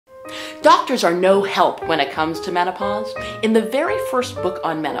Doctors are no help when it comes to menopause. In the very first book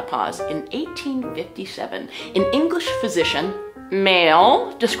on menopause, in 1857, an English physician,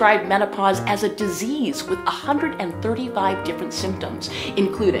 male, described menopause as a disease with 135 different symptoms,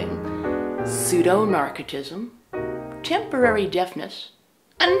 including pseudo-narcotism, temporary deafness,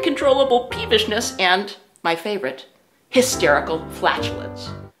 uncontrollable peevishness, and, my favorite, hysterical flatulence.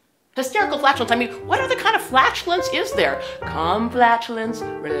 Hysterical flatulence, I mean, what other kind of flatulence is there? Calm flatulence,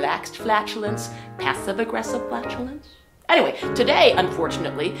 relaxed flatulence, passive-aggressive flatulence? Anyway, today,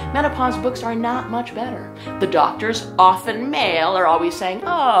 unfortunately, menopause books are not much better. The doctors, often male, are always saying,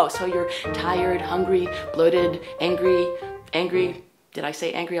 oh, so you're tired, hungry, bloated, angry. Did I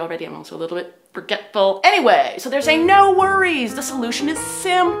say angry already? I'm also a little bit forgetful. Anyway, so they're saying, no worries, the solution is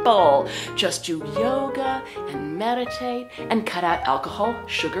simple. Just do yoga and meditate and cut out alcohol,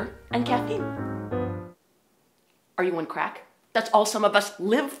 sugar, and caffeine. Are you on crack? That's all some of us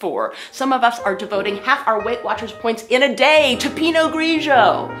live for. Some of us are devoting half our Weight Watchers points in a day to Pinot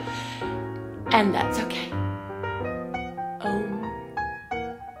Grigio. And that's okay. Oh